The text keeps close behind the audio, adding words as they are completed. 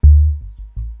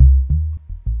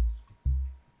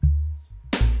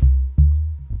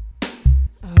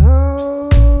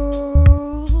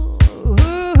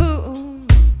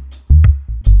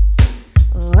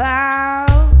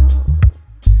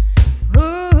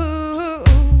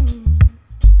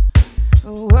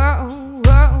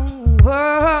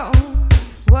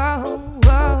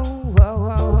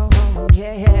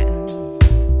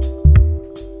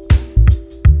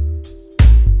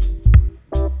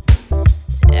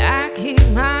keep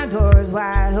my doors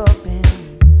wide open.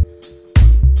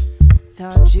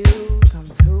 Thought you'd come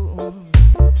through.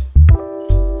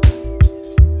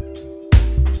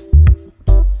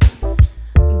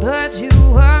 But you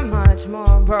were much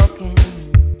more broken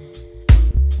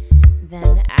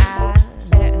than I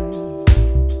am.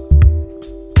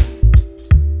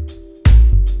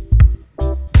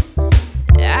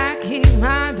 I keep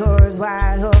my doors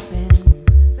wide open.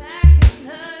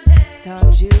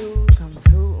 Thought you'd come through.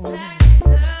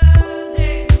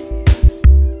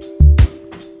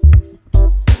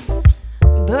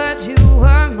 But you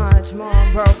were much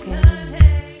more broken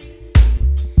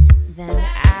than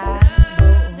I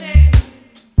knew.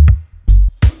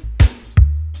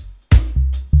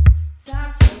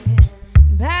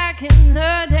 Back in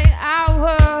the day I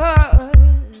was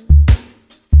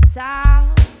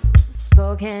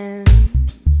soft-spoken.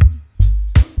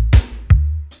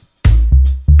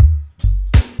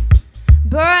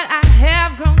 But I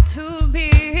have grown to be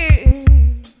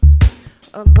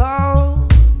a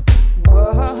bold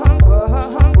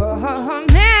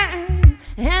man,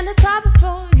 and it's all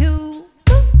before you.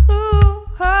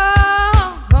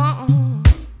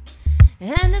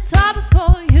 And it's all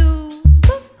before you.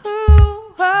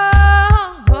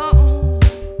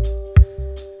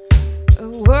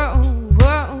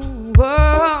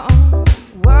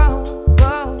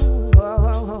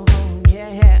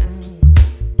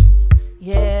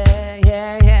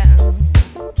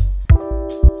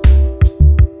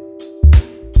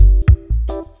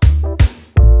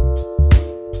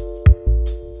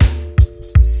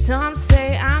 Some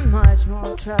say I'm much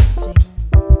more trusting,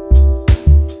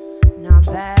 not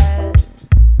bad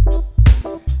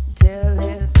till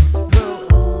it's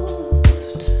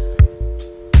proved.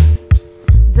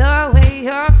 The way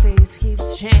your face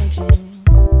keeps changing,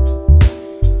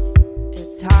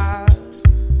 it's hard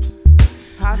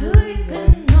to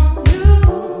even know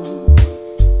you.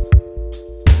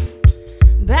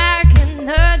 Back in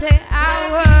the day I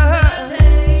was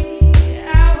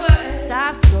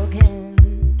soft-spoken.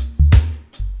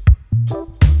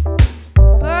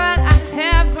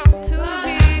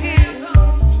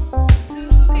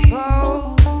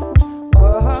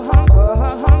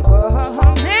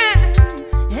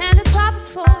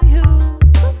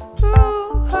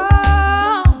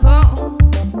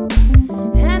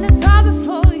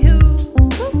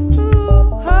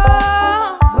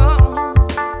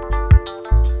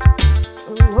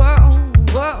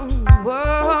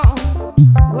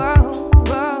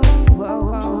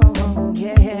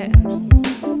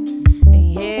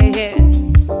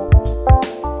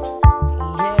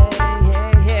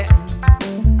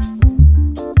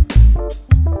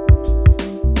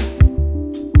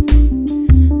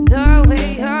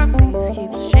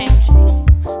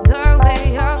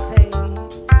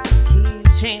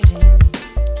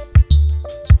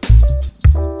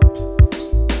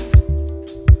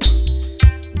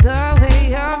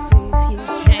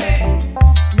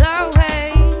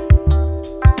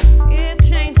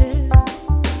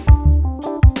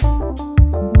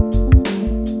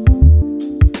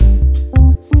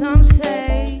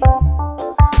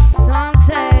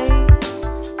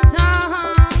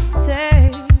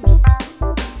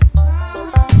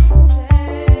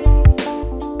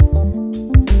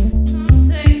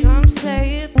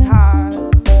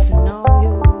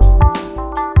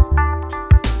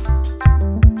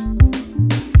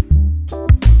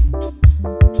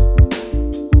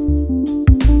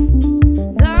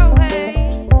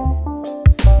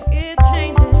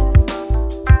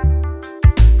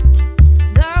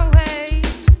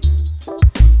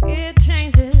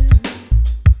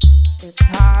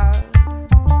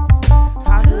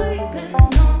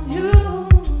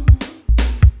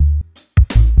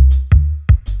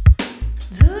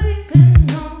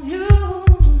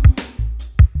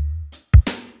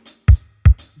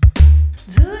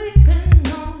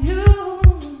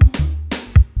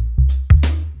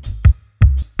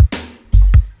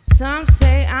 Some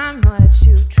say I'm much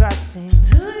too trusting.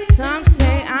 Some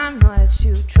say I'm much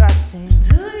too trusting.